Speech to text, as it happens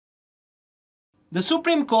The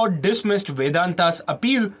Supreme Court dismissed Vedanta's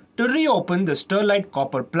appeal to reopen the Sterlite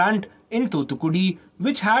copper plant in Thoothukudi,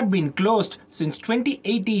 which had been closed since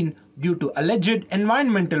 2018 due to alleged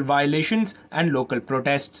environmental violations and local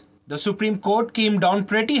protests. The Supreme Court came down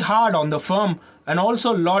pretty hard on the firm and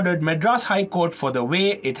also lauded Madras High Court for the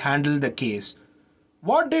way it handled the case.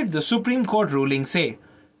 What did the Supreme Court ruling say?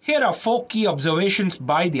 Here are 4 key observations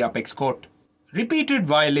by the Apex Court. Repeated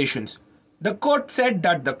violations. The court said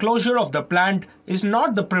that the closure of the plant is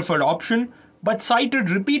not the preferred option, but cited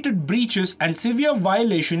repeated breaches and severe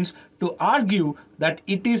violations to argue that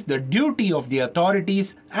it is the duty of the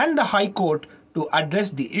authorities and the High Court to address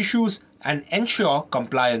the issues and ensure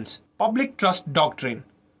compliance. Public Trust Doctrine.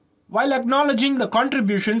 While acknowledging the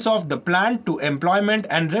contributions of the plant to employment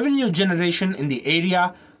and revenue generation in the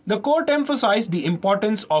area, the court emphasized the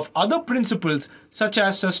importance of other principles such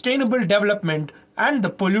as sustainable development and the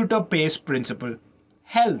polluter pays principle.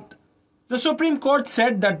 Health. The Supreme Court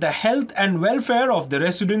said that the health and welfare of the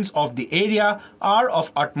residents of the area are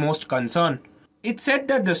of utmost concern. It said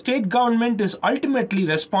that the state government is ultimately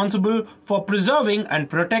responsible for preserving and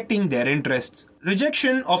protecting their interests.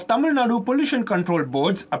 Rejection of Tamil Nadu Pollution Control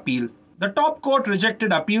Board's appeal. The top court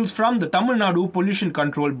rejected appeals from the Tamil Nadu Pollution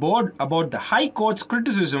Control Board about the High Court's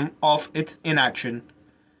criticism of its inaction.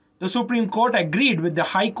 The Supreme Court agreed with the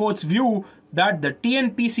High Court's view that the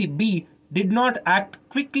TNPCB did not act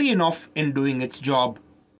quickly enough in doing its job.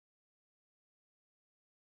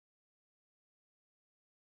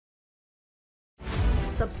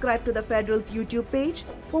 Subscribe to the Federal's YouTube page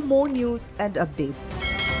for more news and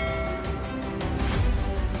updates.